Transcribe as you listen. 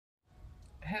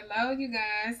Hello, you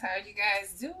guys. How you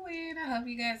guys doing? I hope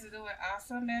you guys are doing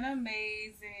awesome and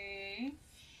amazing.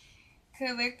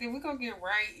 Collective, we're gonna get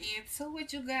right into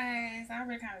it, you guys. I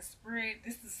already kind of spread.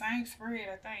 This is the same spread,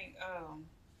 I think.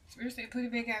 Spirit said put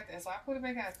it back out there, so I put it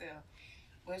back out there.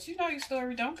 But you know your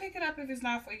story. Don't pick it up if it's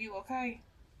not for you, okay?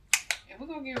 And we're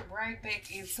gonna get right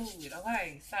back into it,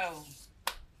 okay? So,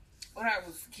 what I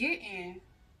was getting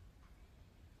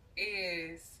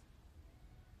is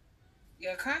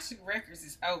your Akashic records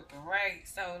is open, right?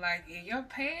 So, like in your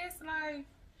past life.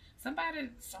 Somebody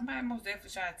most definitely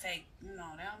try to take, they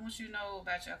don't want you to know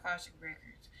about your Akashic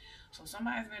records. So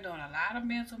somebody's been doing a lot of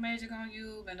mental magic on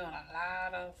you, been doing a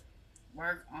lot of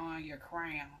work on your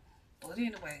crown. But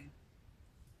anyway,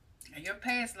 in your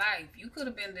past life, you could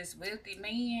have been this wealthy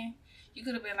man. You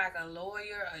could have been like a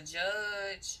lawyer, a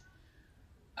judge.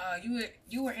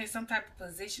 You were in some type of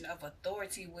position of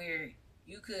authority where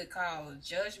you could call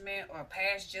judgment or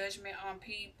pass judgment on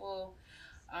people.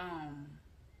 Um,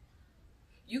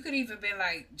 you could even been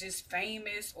like just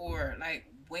famous or like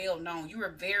well known. You were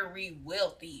very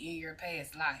wealthy in your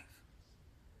past life,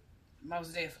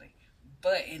 most definitely.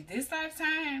 But in this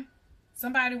lifetime,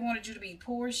 somebody wanted you to be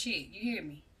poor shit. You hear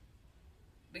me?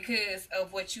 Because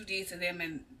of what you did to them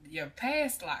in your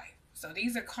past life. So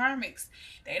these are karmics.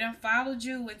 They done followed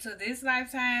you into this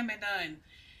lifetime and done,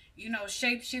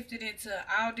 shape shifted into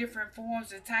all different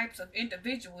forms and types of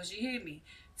individuals. You hear me?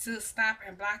 To stop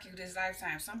and block you this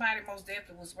lifetime. Somebody most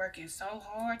definitely was working so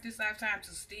hard this lifetime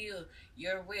to steal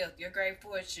your wealth, your great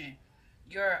fortune,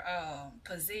 your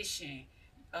position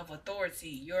of authority,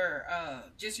 your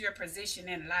just your position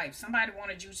in life. Somebody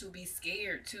wanted you to be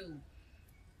scared to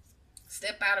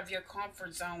step out of your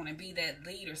comfort zone and be that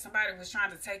leader. Somebody was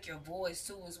trying to take your voice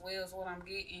too, as well as what I'm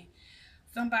getting.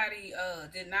 Somebody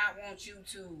did not want you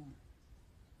to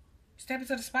step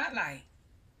into the spotlight.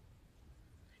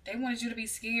 They wanted you to be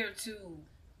scared to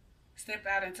step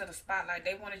out into the spotlight.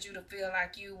 They wanted you to feel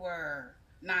like you were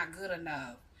not good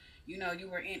enough. You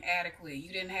were inadequate.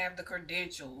 You didn't have the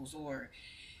credentials, or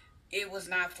it was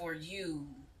not for you.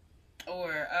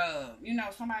 Or,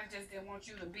 somebody just didn't want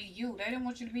you to be you. They didn't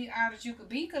want you to be all that you could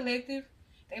be, collective.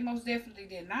 They most definitely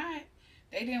did not.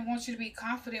 They didn't want you to be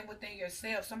confident within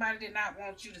yourself. Somebody did not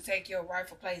want you to take your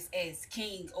rightful place as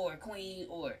king or queen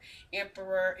or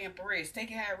emperor, empress.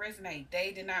 Take it how it resonates.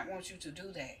 They did not want you to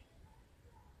do that.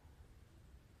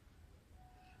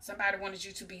 Somebody wanted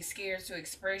you to be scared to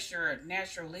express your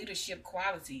natural leadership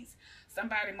qualities.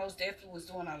 Somebody most definitely was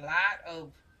doing a lot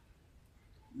of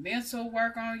mental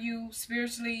work on you,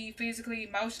 spiritually, physically,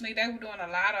 emotionally. They were doing a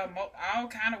lot of all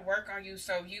kind of work on you,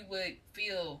 so you would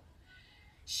feel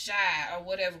shy or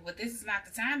whatever. But this is not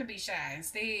the time to be shy.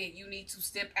 Instead, you need to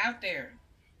step out there,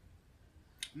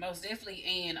 most definitely,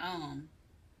 and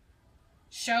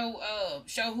show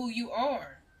who you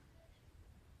are.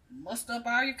 Muster up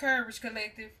all your courage,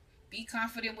 collective. Be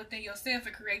confident within yourself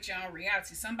and create your own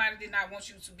reality. Somebody did not want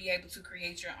you to be able to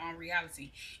create your own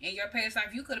reality. In your past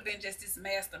life, you could have been just this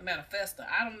master manifester.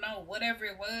 I don't know, whatever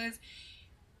it was,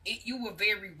 you were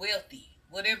very wealthy.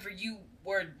 Whatever you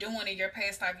were doing in your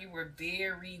past life, you were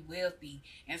very wealthy.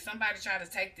 And somebody tried to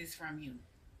take this from you.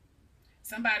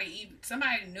 Somebody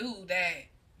knew that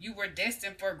you were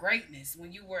destined for greatness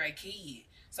when you were a kid.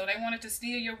 So they wanted to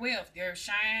steal your wealth, your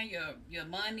shine, your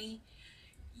money,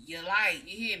 your light.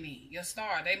 You hear me? Your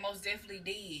star. They most definitely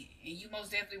did, and you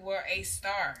most definitely were a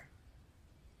star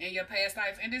in your past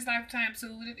life. In this lifetime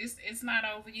too, it's not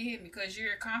over. You hear me? Because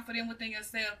you're confident within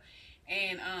yourself,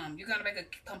 and you're gonna make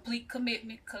a complete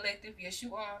commitment, collective. Yes,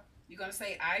 you are. You're gonna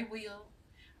say, I will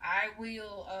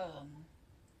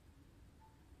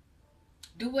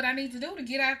do what I need to do to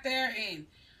get out there and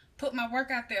put my work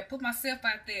out there, put myself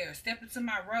out there, step into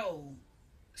my role,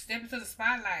 step into the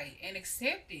spotlight, and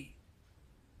accept it.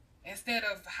 Instead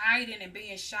of hiding and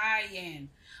being shy and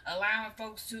allowing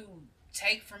folks to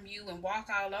take from you and walk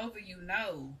all over you,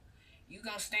 no. You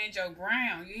gonna stand your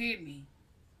ground, you hear me?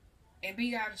 And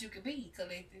be all that you can be,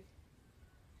 collective.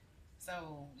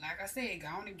 So, like I said, go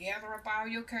on and gather up all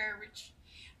your courage,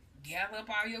 gather up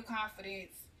all your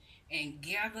confidence, and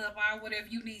gather up all whatever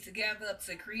you need to gather up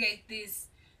to create this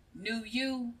new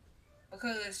you,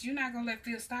 because you're not gonna let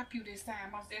fear stop you this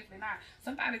time. Most definitely not.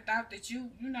 Somebody thought that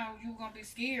you were gonna be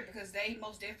scared because they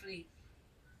most definitely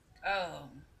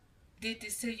um did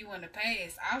this to you in the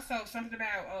past. Also, something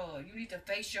about you need to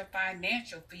face your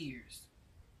financial fears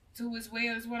too, as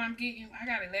well as what I'm getting. I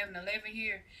got 1111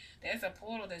 here. There's a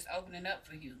portal that's opening up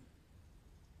for you.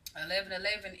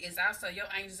 1111 is also your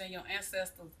angels and your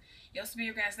ancestors, your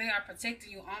spirit guides. They are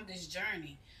protecting you on this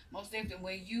journey. Most definitely,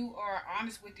 when you are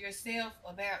honest with yourself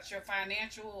about your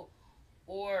financial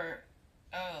or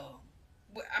uh,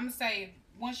 I'm gonna say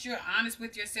once you're honest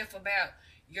with yourself about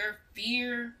your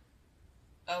fear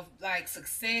of like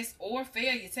success or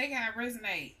failure, take how it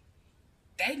resonate.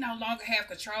 They no longer have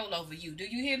control over you. Do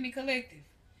you hear me, collective?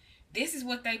 This is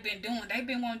what they've been doing. They've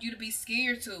been wanting you to be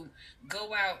scared to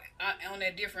go out on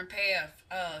a different path,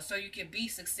 so you can be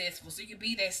successful, so you can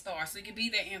be that star, so you can be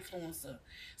that influencer,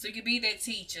 so you can be that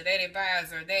teacher, that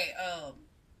advisor, that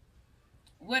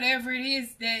whatever it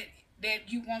is that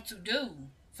you want to do.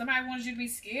 Somebody wants you to be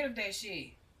scared of that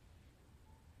shit.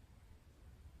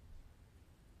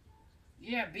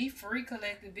 Yeah, be free,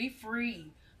 collective. Be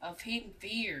free of hidden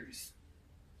fears,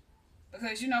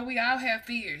 because you know we all have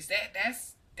fears.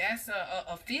 That's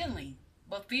a feeling,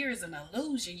 but fear is an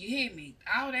illusion. You hear me?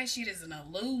 All that shit is an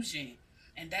illusion,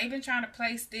 and they've been trying to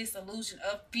place this illusion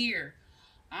of fear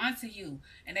onto you,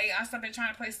 and they also been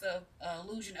trying to place the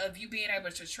illusion of you being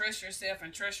able to trust yourself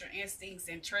and trust your instincts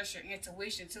and trust your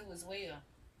intuition too as well.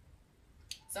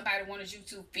 Somebody wanted you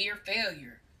to fear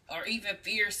failure or even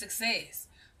fear success.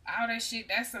 All that shit,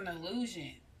 that's an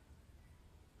illusion.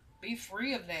 Be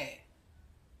free of that.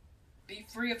 Be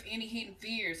free of any hidden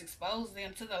fears. Expose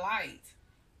them to the light.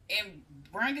 And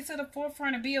bring it to the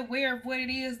forefront and be aware of what it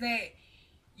is that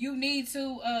you need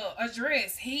to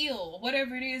address, heal,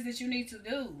 whatever it is that you need to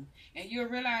do. And you'll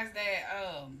realize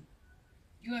that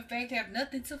you in fact have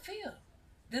nothing to fear.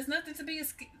 There's nothing to be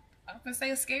I'm gonna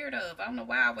say scared of. I don't know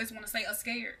why I always want to say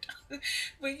scared.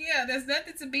 But yeah, there's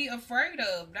nothing to be afraid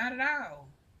of. Not at all.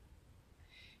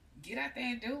 Get out there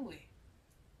and do it.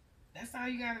 That's all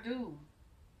you gotta do.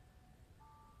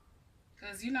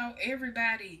 Cause you know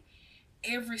everybody,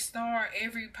 every star,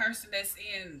 every person that's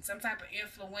in some type of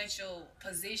influential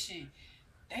position,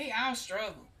 they all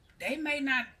struggle. They may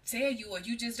not tell you or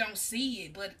you just don't see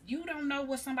it, but you don't know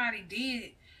what somebody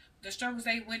did, the struggles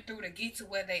they went through to get to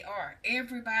where they are.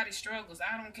 Everybody struggles.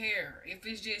 I don't care if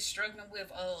it's just struggling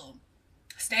with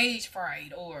stage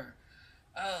fright or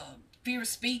fear of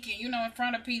speaking, you know, in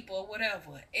front of people or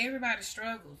whatever. Everybody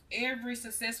struggles. Every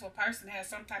successful person has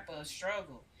some type of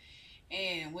struggle.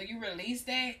 And when you release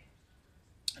that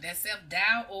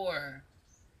self-doubt or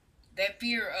that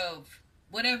fear of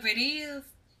whatever it is,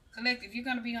 collective, you're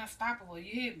going to be unstoppable.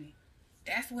 You hear me?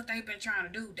 That's what they've been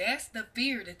trying to do. That's the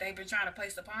fear that they've been trying to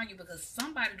place upon you, because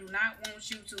somebody do not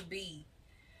want you to be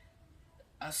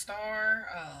a star,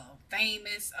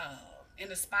 famous, in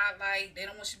the spotlight. They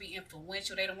don't want you to be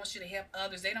influential. They don't want you to help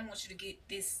others. They don't want you to get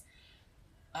this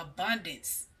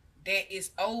abundance that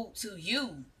is owed to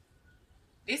you.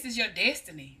 This is your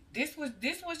destiny. This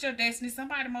was your destiny.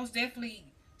 Somebody most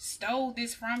definitely stole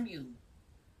this from you.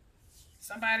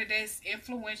 Somebody that's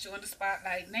influential in the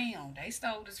spotlight now, they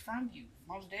stole this from you.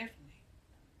 Most definitely.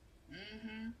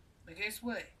 But guess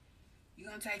what? You're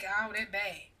gonna take all that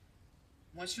back.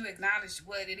 Once you acknowledge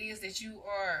what it is that you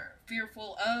are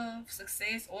fearful of,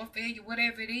 success or failure,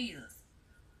 whatever it is,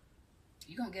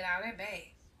 you're gonna get all that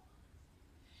back.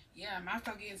 Yeah, I'm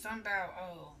also getting something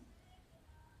about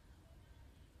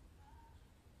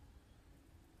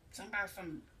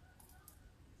some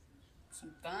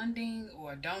funding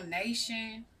or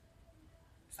donation,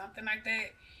 something like that.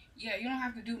 Yeah, you don't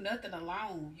have to do nothing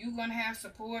alone. You're gonna have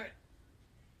support.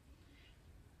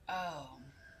 Um,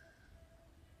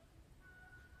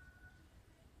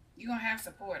 you're gonna have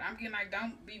support. I'm getting like,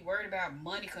 don't be worried about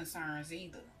money concerns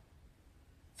either,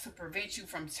 to prevent you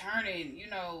from turning, you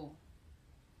know,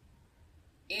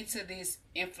 into this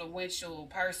influential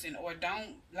person, or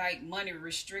don't like money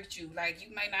restrict you. Like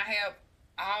you may not have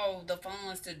all the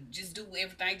funds to just do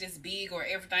everything just big or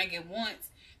everything at once.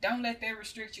 Don't let that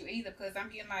restrict you either, because I'm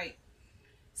getting like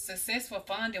successful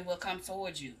funding will come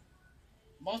towards you.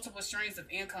 Multiple streams of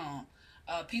income.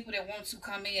 People that want to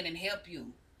come in and help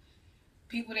you.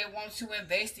 People that want to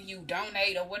invest in you,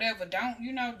 donate or whatever.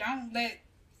 Don't let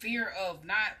fear of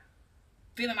not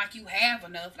feeling like you have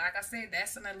enough. Like I said,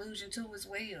 that's an illusion too as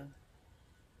well.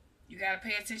 You gotta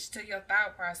pay attention to your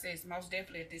thought process most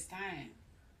definitely at this time.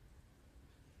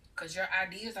 Because your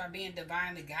ideas are being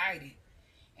divinely guided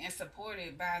and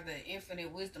supported by the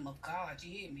infinite wisdom of God.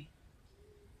 You hear me?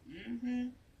 Mm-hmm.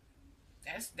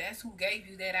 That's who gave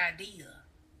you that idea.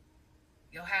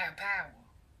 Your higher power.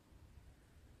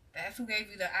 That's who gave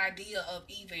you the idea of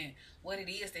even what it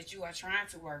is that you are trying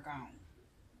to work on.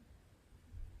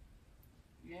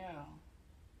 Yeah.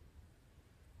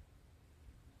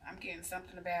 I'm getting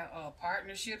something about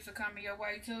partnerships are coming your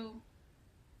way too.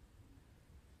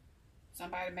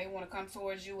 Somebody may want to come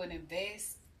towards you and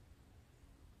invest.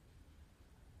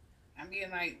 I'm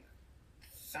getting like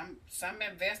some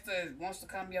investor wants to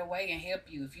come your way and help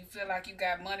you. If you feel like you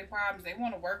got money problems, they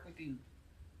want to work with you.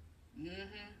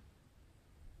 Mm-hmm.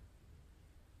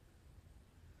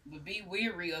 But be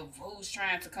weary of who's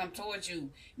trying to come towards you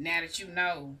now that you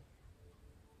know.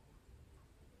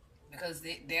 Because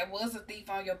there was a thief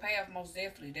on your path, most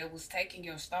definitely, that was taking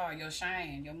your star, your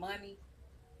shine, your money.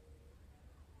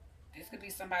 This could be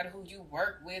somebody who you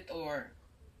work with, or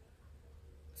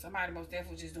somebody most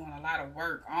definitely just doing a lot of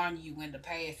work on you in the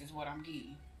past is what I'm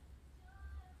getting.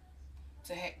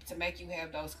 To make you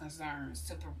have those concerns,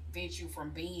 to prevent you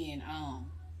from being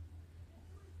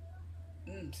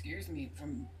excuse me,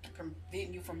 from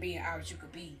preventing you from being all that you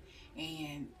could be,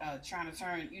 and trying to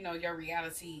turn, your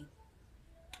reality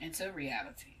into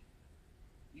reality.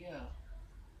 Yeah.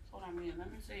 Hold on a minute,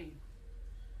 let me see.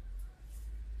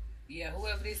 Yeah,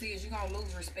 whoever this is, you're gonna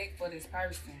lose respect for this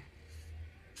person.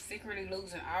 Secretly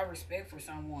losing all respect for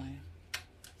someone.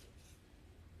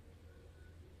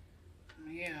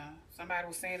 Yeah. Somebody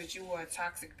was saying that you were a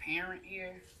toxic parent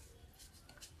here.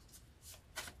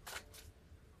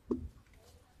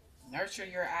 Nurture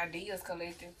your ideas,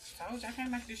 collective. Told you I can't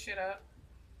make this shit up.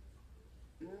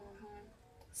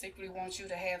 Secretly want you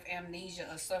to have amnesia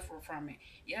or suffer from it.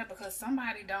 Yeah, because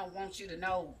somebody don't want you to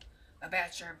know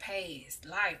about your past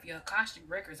life. Your Akashic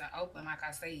records are open, like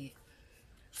I said.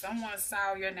 Someone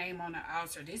saw your name on the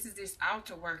altar. This is this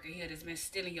altar worker here that's been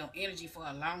stealing your energy for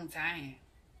a long time.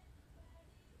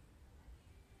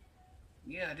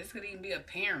 Yeah, this could even be a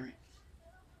parent.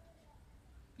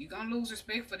 You're going to lose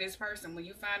respect for this person when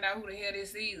you find out who the hell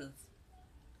this is.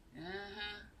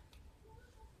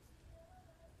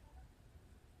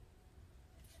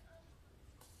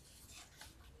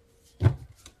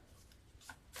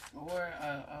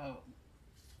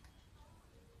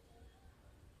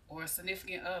 Or a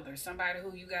significant other, somebody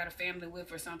who you got a family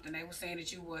with or something. They were saying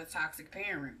that you were a toxic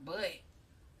parent, but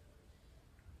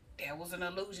that was an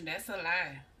illusion. That's a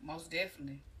lie, most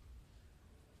definitely.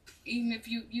 Even if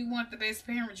you weren't the best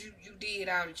parent, you did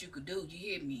all that you could do. You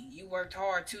hear me? You worked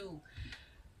hard to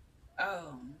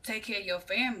take care of your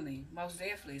family, most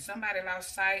definitely. Somebody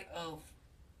lost sight of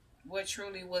what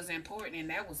truly was important, and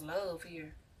that was love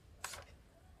here.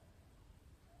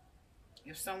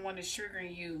 If someone is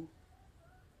triggering you,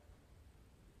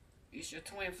 it's your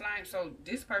twin flame. So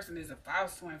this person is a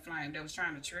false twin flame that was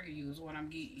trying to trigger you, is what I'm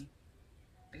getting.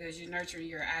 Because you're nurturing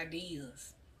your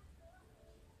ideas.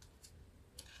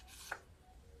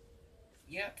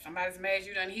 Yep, somebody's mad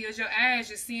you done healed your eyes.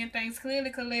 You're seeing things clearly,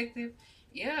 collective.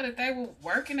 Yeah, that they were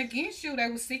working against you. They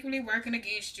were secretly working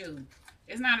against you.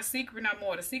 It's not a secret no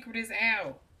more. The secret is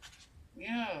out.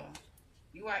 Yeah.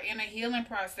 You are in a healing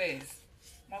process.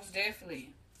 Most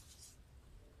definitely.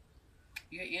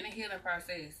 You're in a healing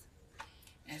process.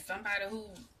 And somebody who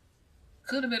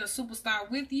could have been a superstar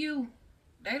with you,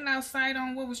 they lost sight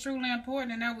on what was truly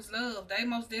important, and that was love. They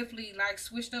most definitely like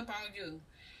switched up on you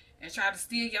and tried to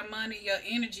steal your money, your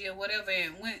energy, or whatever,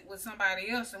 and went with somebody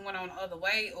else and went on the other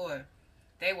way, or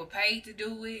they were paid to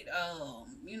do it.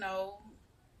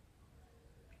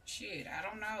 Shit, I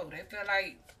don't know. They felt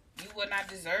like you were not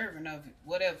deserving of it.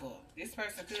 Whatever. This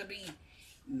person could be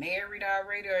married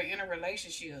already or in a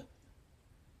relationship.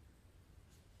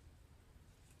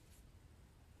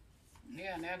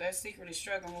 Yeah, now they're secretly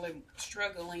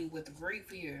struggling with grief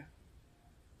here.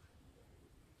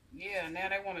 Yeah, now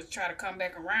they want to try to come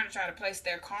back around and try to place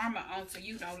their karma onto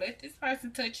you. Don't let this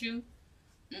person touch you.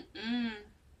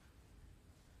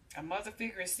 A mother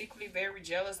figure is secretly very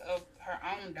jealous of her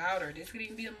own daughter. This could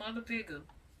even be a mother figure.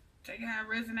 Tell you how it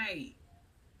resonates.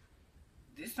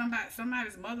 This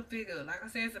somebody's mother figure. Like I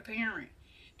said, it's a parent.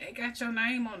 They got your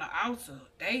name on the altar.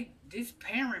 This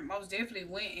parent most definitely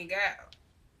went and got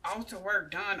altar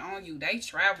work done on you. They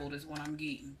traveled is what I'm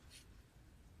getting.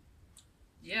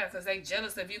 Yeah, because they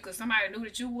jealous of you, because somebody knew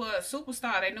that you were a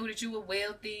superstar. They knew that you were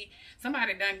wealthy.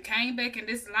 Somebody done came back in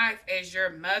this life as your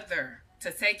mother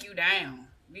to take you down.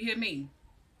 You hear me?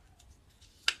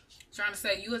 Trying to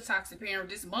say you a toxic parent.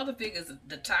 This mother figure is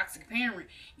the toxic parent.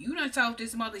 You done told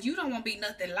this mother you don't want to be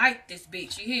nothing like this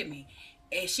bitch. You hear me?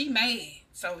 And she mad.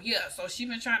 So yeah, so she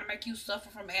been trying to make you suffer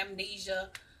from amnesia.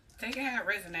 Take it how it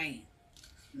resonates.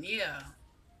 Yeah.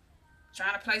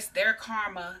 Trying to place their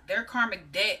karma, their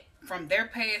karmic debt from their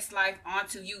past life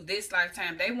onto you this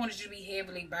lifetime. They wanted you to be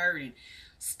heavily burdened,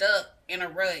 stuck in a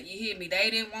rut. You hear me? They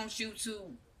didn't want you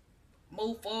to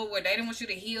move forward. They didn't want you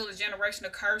to heal the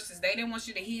generational curses. They didn't want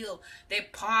you to heal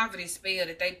that poverty spell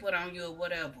that they put on you or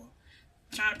whatever.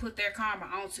 Trying to put their karma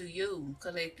onto you,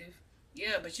 collective.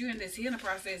 Yeah, but you in this healing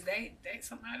process.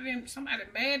 Somebody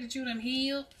mad that you done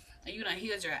healed, and you done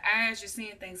healed your eyes. You're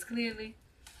seeing things clearly.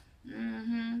 They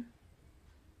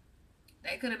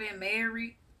could have been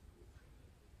married.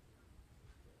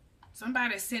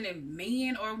 Somebody's sending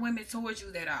men or women towards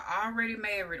you that are already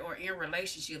married or in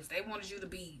relationships. They wanted you to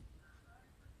be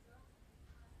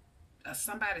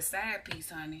somebody's side piece,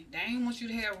 honey. They ain't want you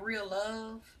to have real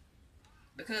love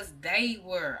because they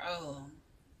were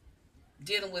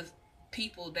dealing with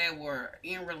people that were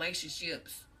in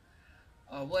relationships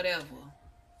or whatever.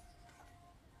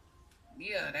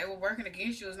 Yeah, they were working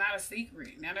against you. It's not a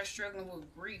secret. Now they're struggling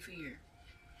with grief here.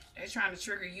 They're trying to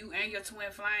trigger you and your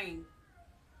twin flame.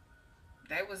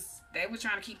 They were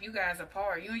trying to keep you guys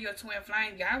apart. You and your twin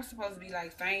flame, y'all was supposed to be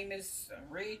like famous,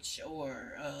 rich,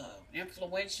 or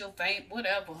influential, fame,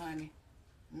 whatever, honey.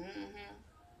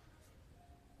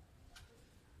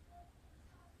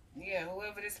 Yeah,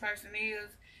 whoever this person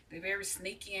is, they're very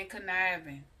sneaky and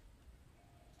conniving.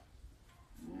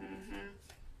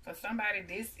 For somebody,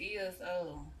 this is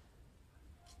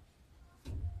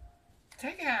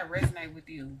take it how it resonate with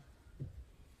you,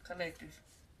 collective.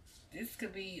 This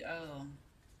could be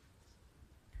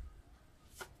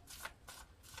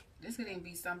this could even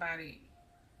be somebody,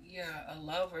 yeah, a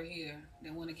lover here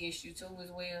that went against you too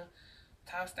as well.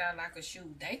 Tossed out like a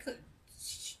shoe. They could,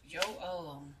 yo,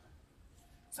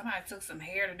 somebody took some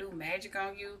hair to do magic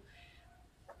on you.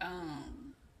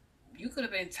 You could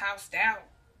have been tossed out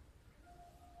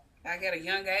like at a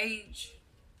young age.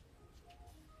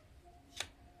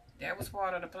 That was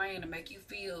part of the plan to make you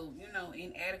feel,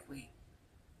 inadequate.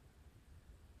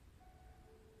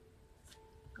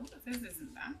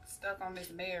 I'm stuck on this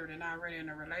married and already in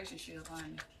a relationship,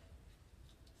 honey.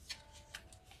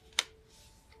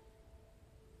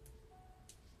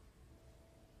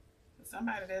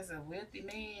 Somebody that's a wealthy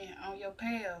man on your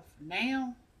path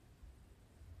now,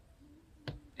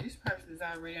 this person is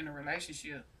already in a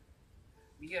relationship.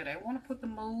 Yeah, they want to put the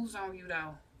moves on you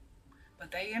though, but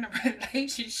they in a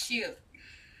relationship.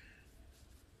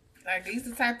 Like, these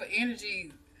the type of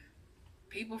energy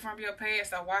people from your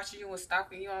past are watching you and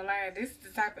stalking you online. This is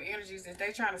the type of energies that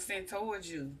they trying to send towards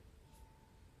you.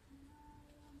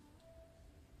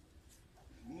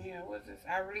 Yeah, what's this?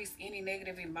 I release any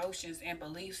negative emotions and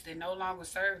beliefs that no longer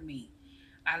serve me.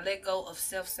 I let go of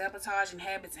self-sabotaging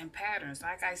habits and patterns.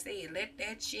 Like I said, let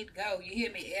that shit go. You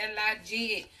hear me?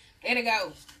 L-I-G. Let it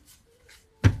go.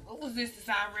 What was this that's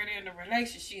already in a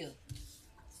relationship?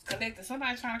 Collective.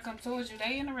 Somebody trying to come towards you.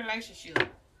 They in a relationship.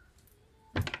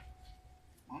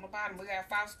 On the bottom, we got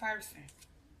false person.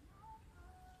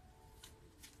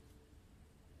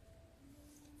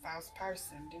 False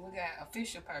person. Then we got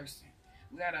official person.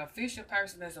 We got an official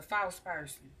person that's a false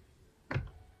person.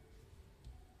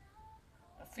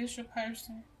 Official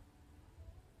person.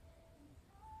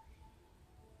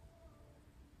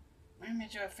 Remember,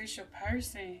 your official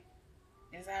person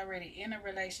is already in a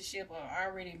relationship or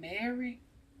already married.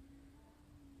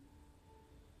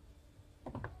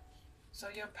 So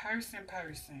your person.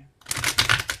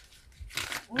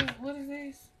 What is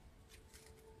this?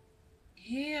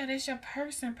 Yeah, that's your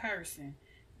person.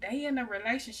 They in a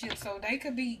relationship, so they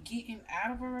could be getting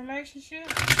out of a relationship.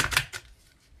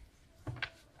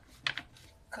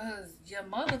 Cause your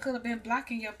mother could have been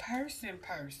blocking your person.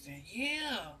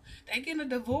 Yeah, they getting a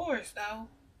divorce though.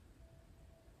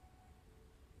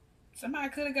 Somebody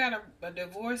could have got a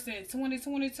divorce in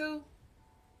 2022.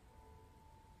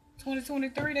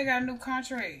 2023, they got a new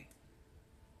contract.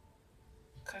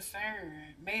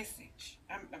 Concern. Message.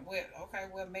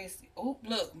 Well, message. Oh,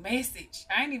 look, message.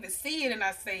 I ain't even see it and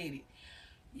I said it.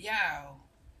 Y'all.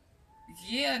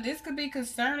 Yeah, this could be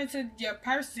concerning to your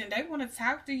person. They want to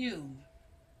talk to you.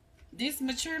 This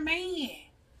mature man.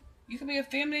 You could be a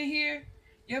feminine here.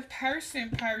 Your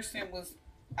person was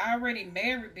already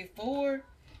married before.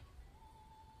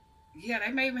 Yeah,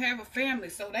 they may even have a family.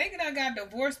 So they could have got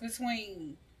divorced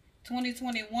between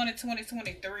 2021 and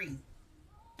 2023.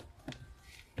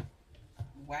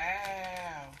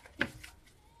 Wow.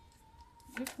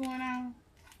 What's going on?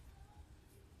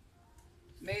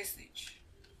 Message.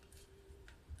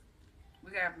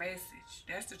 We got message.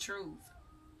 That's the truth.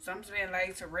 Something's been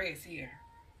laid to rest here.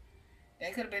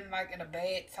 They could have been like in a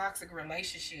bad, toxic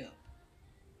relationship.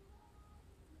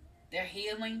 They're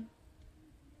healing.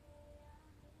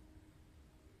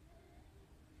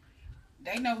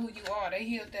 They know who you are. They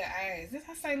healed their eyes. This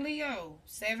I say Leo.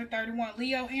 731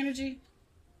 Leo energy.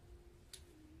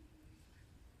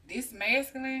 This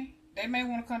masculine, they may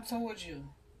want to come towards you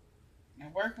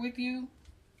and work with you.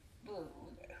 Look.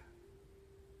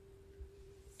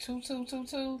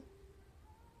 2222.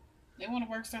 They want to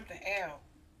work something out.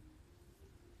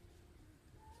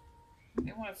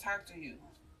 They want to talk to you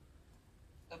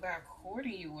about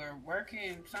courting you or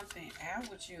working something out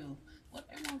with you. What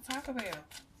they want to talk about?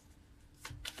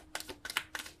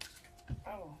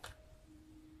 Oh.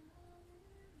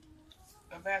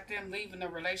 About them leaving the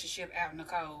relationship out in the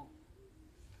cold.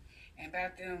 And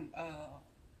about them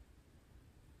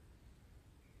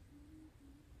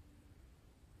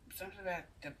something about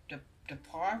the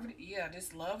poverty. Yeah,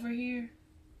 this lover here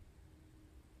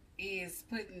is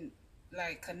putting,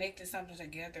 like, connecting something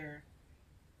together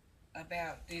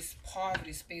about this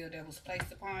poverty spell that was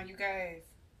placed upon you guys.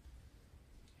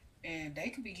 And they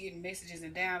could be getting messages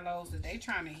and downloads that they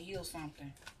trying to heal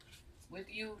something with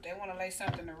you. They want to lay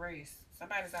something to rest.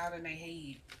 Somebody's out in their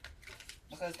head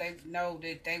because they know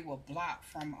that they were blocked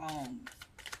from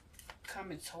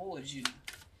coming towards you.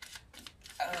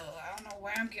 I don't know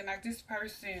why I'm getting like this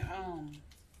person.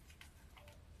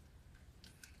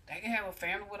 They can have a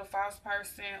family with a false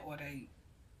person, or they,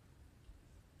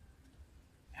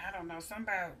 I don't know,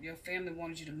 somebody your family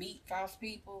wanted you to meet false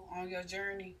people on your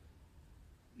journey.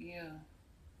 Yeah.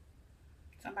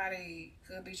 Somebody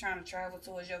could be trying to travel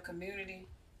towards your community.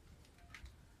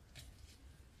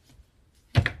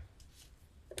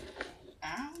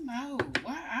 I don't know.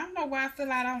 Why? I don't know why I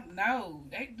feel I don't know.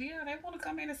 They want to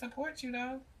come in and support you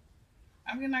though.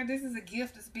 I mean, like, this is a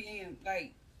gift that's being,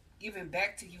 like, given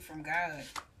back to you from God.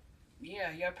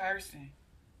 Yeah, your person.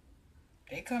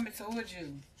 They coming towards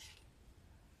you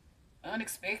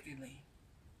unexpectedly.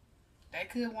 They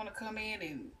could want to come in,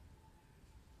 and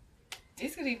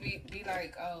this could be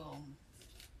like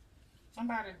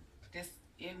somebody that's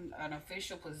in an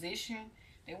official position.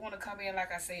 They want to come in,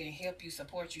 like I said, and help you,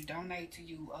 support you, donate to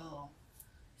you,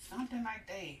 something like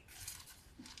that.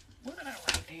 What did I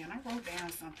write down? I wrote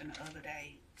down something the other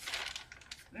day.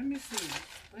 Let me see.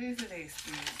 Where is it at,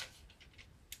 Spirit?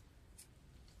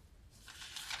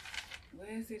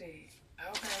 Where is it at?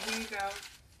 Okay, here you go.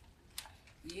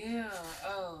 Yeah,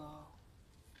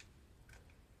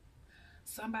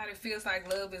 somebody feels like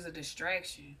love is a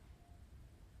distraction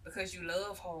because you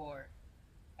love hard.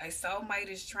 A soulmate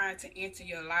is trying to enter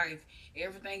your life.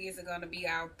 Everything isn't going to be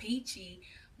all peachy,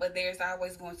 but there's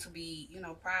always going to be,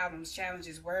 problems,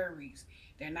 challenges, worries.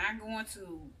 They're not going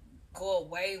to go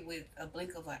away with a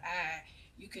blink of an eye.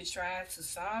 You can try to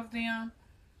solve them,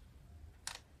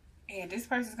 and this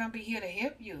person's going to be here to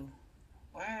help you.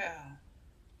 Wow.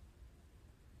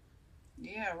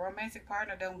 Yeah, a romantic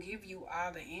partner don't give you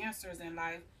all the answers in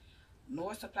life,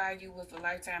 nor supply you with a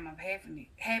lifetime of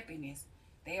happiness.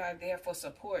 They are there for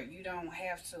support. You don't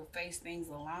have to face things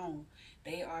alone.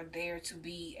 They are there to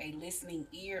be a listening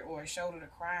ear or a shoulder to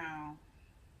cry on,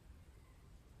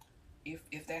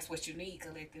 if that's what you need,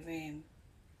 collective, and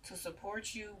to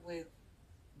support you with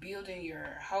building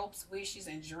your hopes, wishes,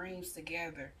 and dreams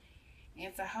together,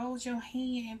 and to hold your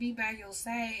hand and be by your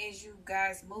side as you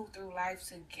guys move through life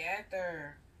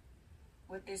together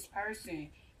with this person.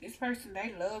 This person,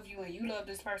 they love you, and you love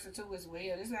this person too as well.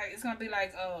 It's gonna be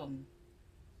like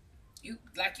you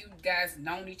guys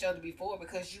known each other before,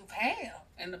 because you have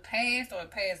in the past or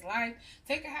past life.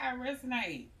 Take it how it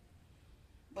resonates.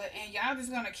 And y'all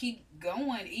just gonna keep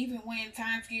going even when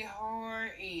times get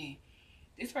hard, and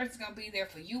this person's gonna be there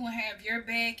for you and have your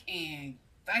back, and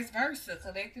vice versa.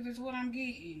 Collective is what I'm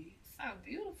getting. So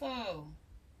beautiful.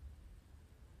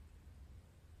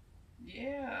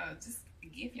 Yeah, just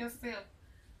give yourself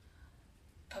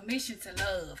permission to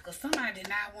love, because somebody did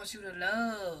not want you to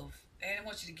love. They didn't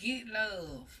want you to get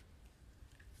love.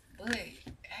 But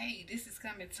hey, this is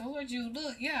coming towards you.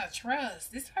 Look, yeah,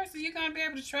 trust. This person, you're gonna be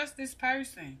able to trust this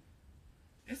person.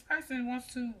 This person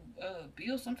wants to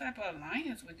build some type of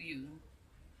alliance with you.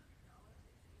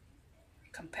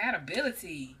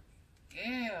 Compatibility.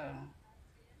 Yeah.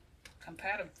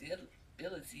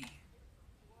 Compatibility.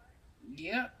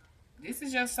 Yep. This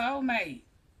is your soulmate.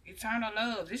 Eternal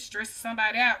love. This stresses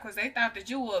somebody out because they thought that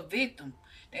you were a victim.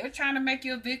 They were trying to make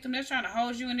you a victim. They're trying to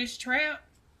hold you in this trap.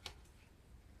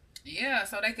 Yeah,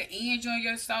 so they can end you on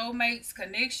your soulmate's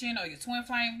connection or your twin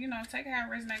flame. Take it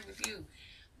how it resonates with you.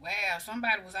 Wow,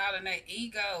 somebody was out in their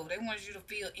ego. They wanted you to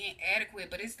feel inadequate,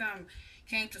 but it's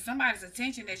came to somebody's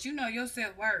attention that you know your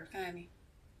self-worth, honey.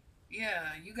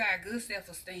 Yeah, you got good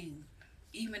self-esteem.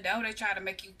 Even though they try to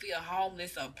make you feel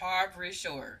homeless or impoverished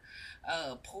or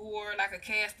poor, like a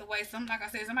castaway. Like I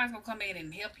said, somebody's going to come in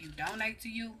and help you, donate to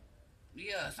you.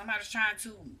 Yeah, somebody's trying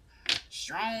to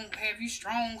have you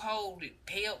stronghold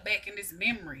held back in this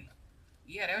memory.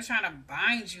 Yeah, they were trying to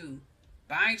bind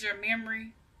your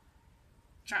memory,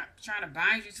 trying to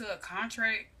bind you to a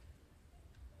contract.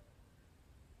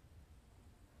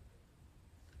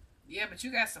 Yeah, but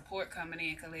you got support coming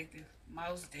in, collective.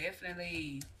 Most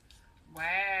definitely.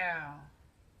 Wow.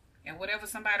 And whatever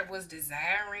somebody was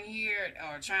desiring here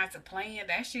or trying to plan,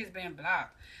 that shit's been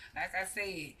blocked. Like I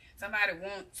said,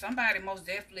 somebody most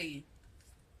definitely,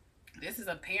 this is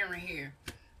a parent here.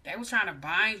 They was trying to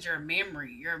bind your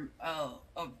memory, your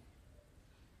of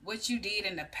what you did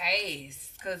in the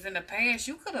past. Because in the past,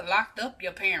 you could have locked up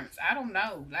your parents. I don't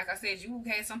know. Like I said, you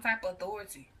had some type of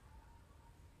authority.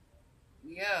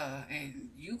 Yeah, and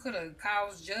you could have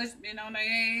caused judgment on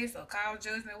their ass or caused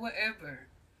judgment, whatever.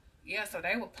 Yeah, so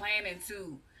they were planning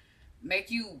to make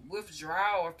you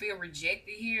withdraw or feel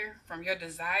rejected here from your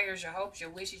desires, your hopes, your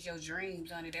wishes, your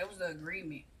dreams, honey. That was the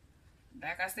agreement.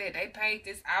 Like I said, they paid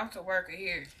this altar worker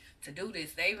here to do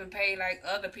this. They even paid like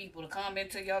other people to come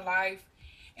into your life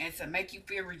and to make you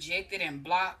feel rejected and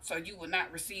blocked so you would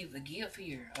not receive the gift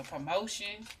here. A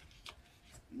promotion.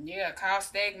 Yeah, cause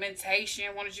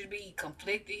stagnation. Wanted you to be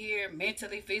conflicted here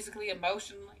mentally, physically,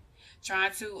 emotionally.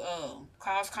 Trying to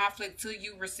cause conflict to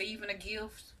you receiving a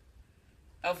gift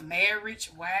of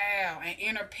marriage. Wow. And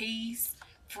inner peace,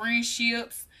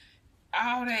 friendships,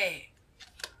 all that.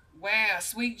 Wow,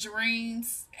 sweet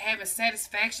dreams, having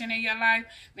satisfaction in your life.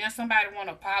 Man, somebody want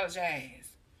to apologize.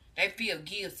 They feel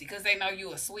guilty because they know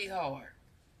you a sweetheart.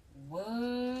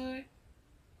 What?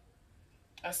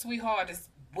 A sweetheart is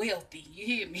wealthy. You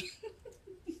hear me?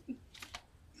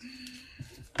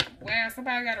 Wow,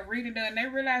 somebody got a reading done. They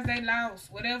realize they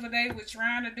lost whatever they were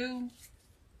trying to do.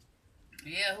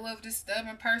 Yeah, whoever this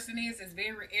stubborn person is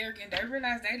very arrogant. They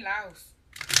realize they lost.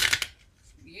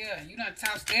 Yeah, you done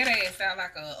tossed that ass out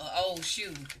like a old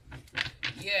shoe.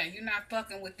 Yeah, you're not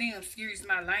fucking with them. Excuse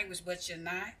my language, but you're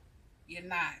not. You're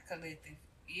not, collective.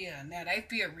 Yeah, now they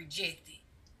feel rejected.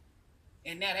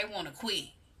 And now they want to quit.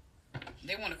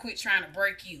 They want to quit trying to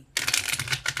break you.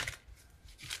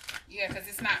 Yeah, because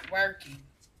it's not working.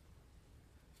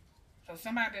 So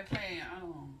somebody been playing,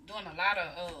 doing a lot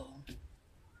of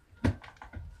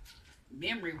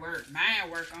memory work,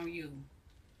 mind work on you.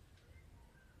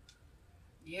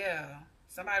 Yeah.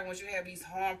 Somebody wants you to have these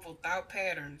harmful thought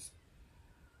patterns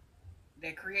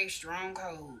that create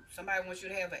strongholds. Somebody wants you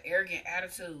to have an arrogant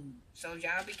attitude. So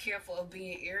y'all be careful of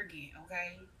being arrogant,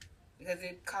 okay? Because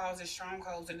it causes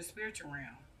strongholds in the spiritual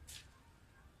realm.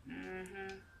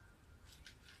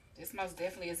 This most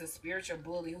definitely is a spiritual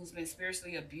bully who's been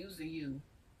spiritually abusing you.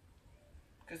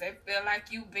 Because they feel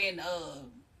like you've been,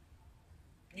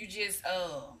 you just,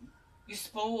 you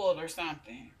spoiled or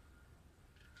something.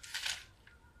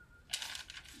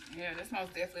 Yeah, this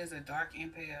most definitely is a dark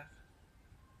empath.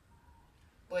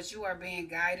 But you are being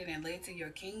guided and led to your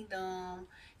kingdom.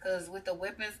 Because with the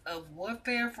weapons of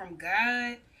warfare from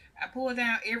God, I pull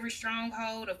down every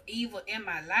stronghold of evil in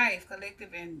my life,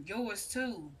 collective, and yours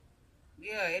too.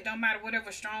 Yeah, it don't matter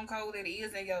whatever stronghold it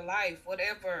is in your life,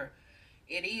 whatever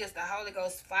it is, the Holy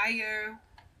Ghost fire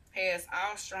has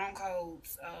all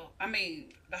strongholds.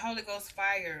 The Holy Ghost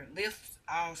fire lifts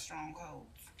all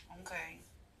strongholds. Okay.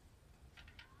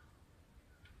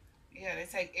 Yeah, they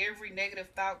take every negative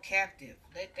thought captive.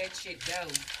 Let that shit go.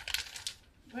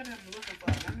 What am I looking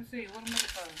for? Let me see. What I'm looking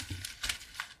for.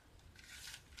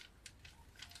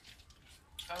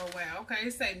 Oh, wow. Okay,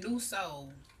 it say new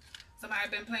soul. Somebody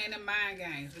been playing them mind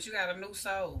games, but you got a new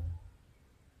soul.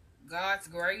 God's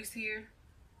grace here.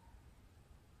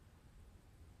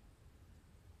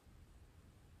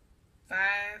 5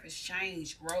 is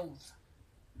change, growth.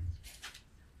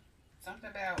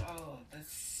 Something about the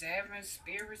 7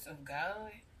 spirits of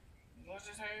God. What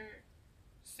just heard?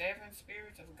 7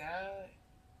 spirits of God.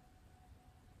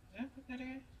 Is that what that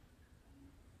is?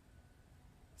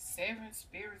 7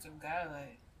 spirits of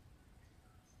God.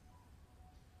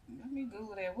 Let me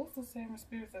Google that. What's the 7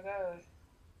 spirits of God?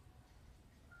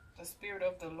 The spirit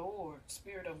of the Lord,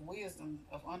 spirit of wisdom,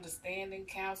 of understanding,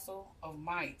 counsel, of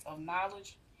might, of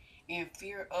knowledge, and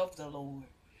fear of the Lord.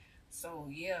 So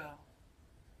yeah.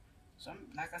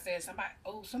 Like I said,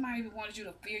 somebody even wanted you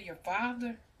to fear your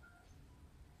father.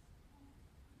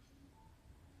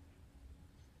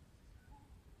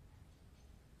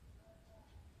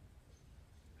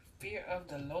 Fear of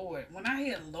the Lord. When I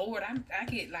hear Lord, I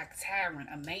get like tyrant,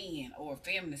 a man, or a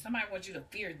feminist. Somebody wants you to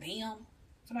fear them.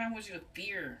 Somebody wants you to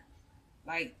fear,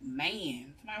 like,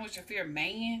 man. Somebody wants you to fear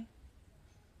man.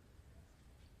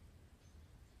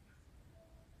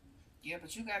 Yeah,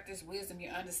 but you got this wisdom,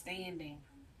 your understanding,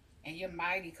 and you're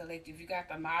mighty, collective. You got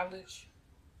the knowledge.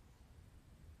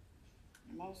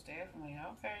 Most definitely.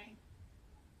 Okay.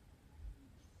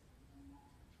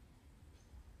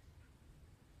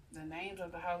 The names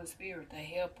of the Holy Spirit, the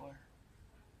helper.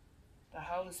 The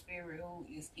Holy Spirit who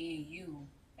is in you.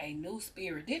 A new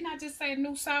spirit. Didn't I just say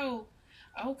new soul?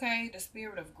 Okay, the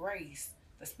spirit of grace,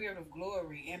 the spirit of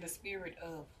glory, and the spirit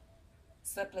of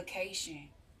supplication.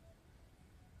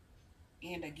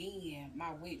 And again,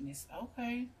 my witness.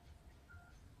 Okay.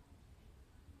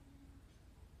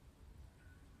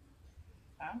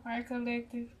 All right,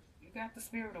 collective. You got the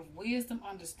spirit of wisdom,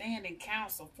 understanding,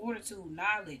 counsel, fortitude,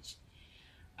 knowledge,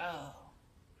 uh,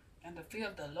 and the fear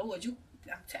of the Lord.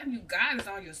 I'm telling you, God is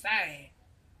on your side.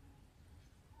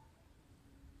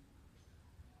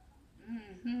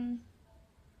 Mm-hmm.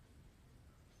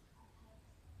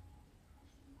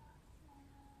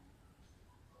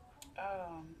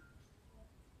 Um,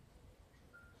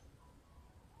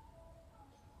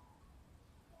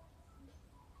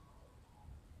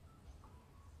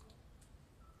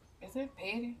 is it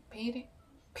petty? Petty?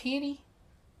 Pity?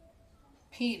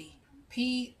 Pity.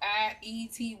 Piety.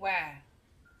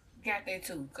 Got that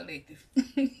too, collective.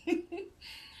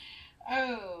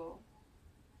 Oh,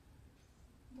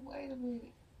 wait a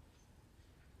minute.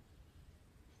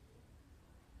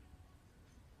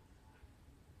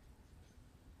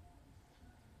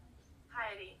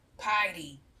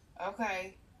 Piety.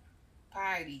 Okay.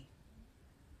 Piety.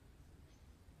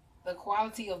 The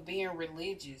quality of being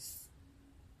religious.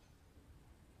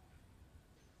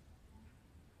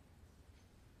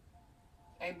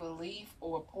 A belief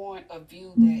or point of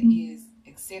view that is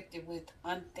accepted with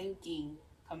unthinking,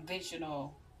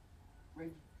 conventional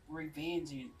re-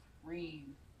 revengeance,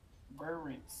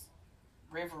 reverence,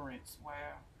 reverence.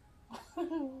 Wow.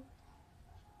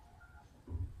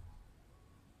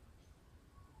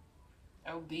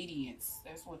 Obedience.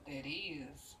 That's what that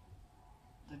is.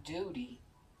 The duty.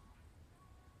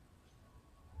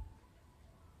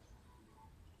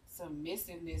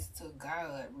 Submissiveness to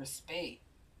God. Respect.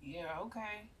 Yeah,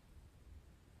 okay.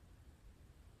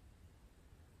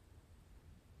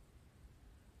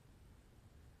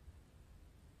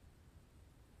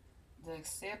 The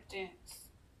acceptance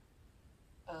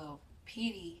of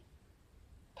pity,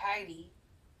 piety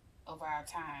of our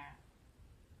time.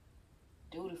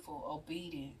 Dutiful,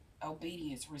 obedient,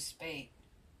 obedience, respect.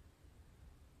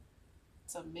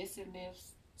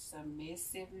 Submissiveness,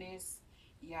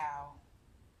 y'all.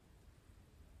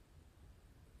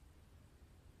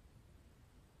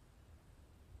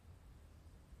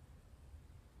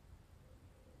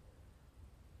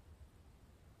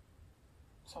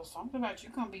 So something about you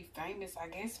gonna be famous, I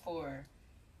guess, for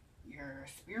your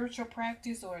spiritual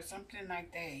practice or something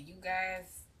like that. You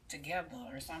guys together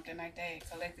or something like that.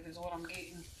 Collective is what I'm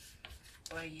getting.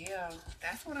 But yeah,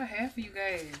 that's what I have for you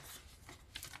guys.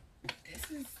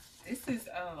 This is this is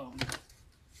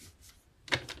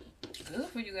good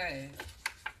for you guys.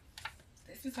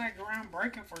 This is like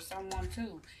groundbreaking for someone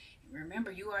too.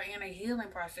 Remember, you are in a healing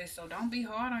process, so don't be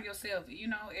hard on yourself. You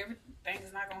know, everything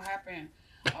is not gonna happen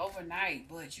overnight,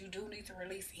 but you do need to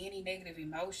release any negative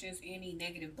emotions, any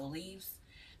negative beliefs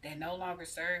that no longer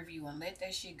serve you, and let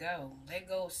that shit go. Let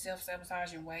go of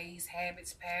self-sabotaging ways,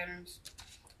 habits, patterns,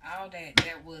 all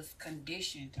that was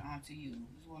conditioned onto you.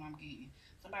 Is what I'm getting.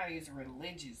 Somebody is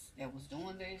religious that was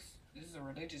doing this. This is a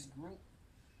religious group.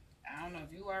 I don't know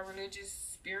if you are religious,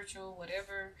 spiritual,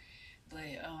 whatever, but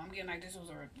I'm getting like this was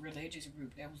a religious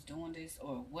group that was doing this,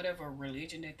 or whatever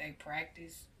religion that they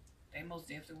practice. They most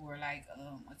definitely were like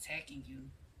attacking you.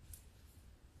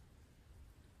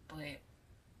 But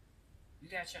you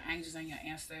got your angels and your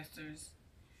ancestors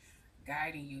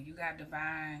guiding you. You got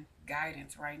divine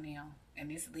guidance right now,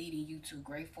 and it's leading you to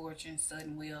great fortune,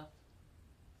 sudden wealth,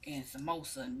 and some more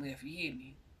sudden wealth. You hear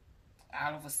me?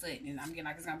 All of a sudden, and I'm getting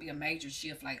like it's gonna be a major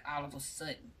shift, like all of a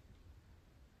sudden.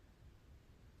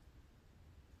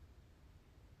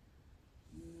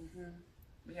 hmm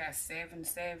We got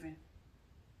 77,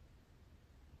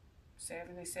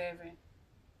 77,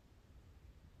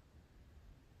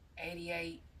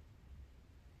 88,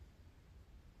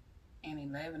 and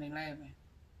 1111.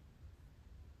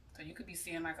 So you could be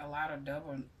seeing like a lot of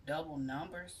double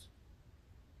numbers.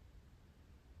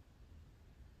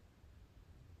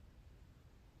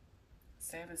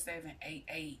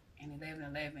 7788 and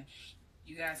 1111.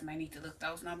 You guys may need to look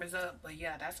those numbers up, but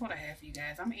yeah, that's what I have for you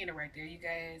guys. I'm gonna end it right there, you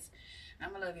guys.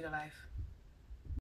 I'm gonna love you to life.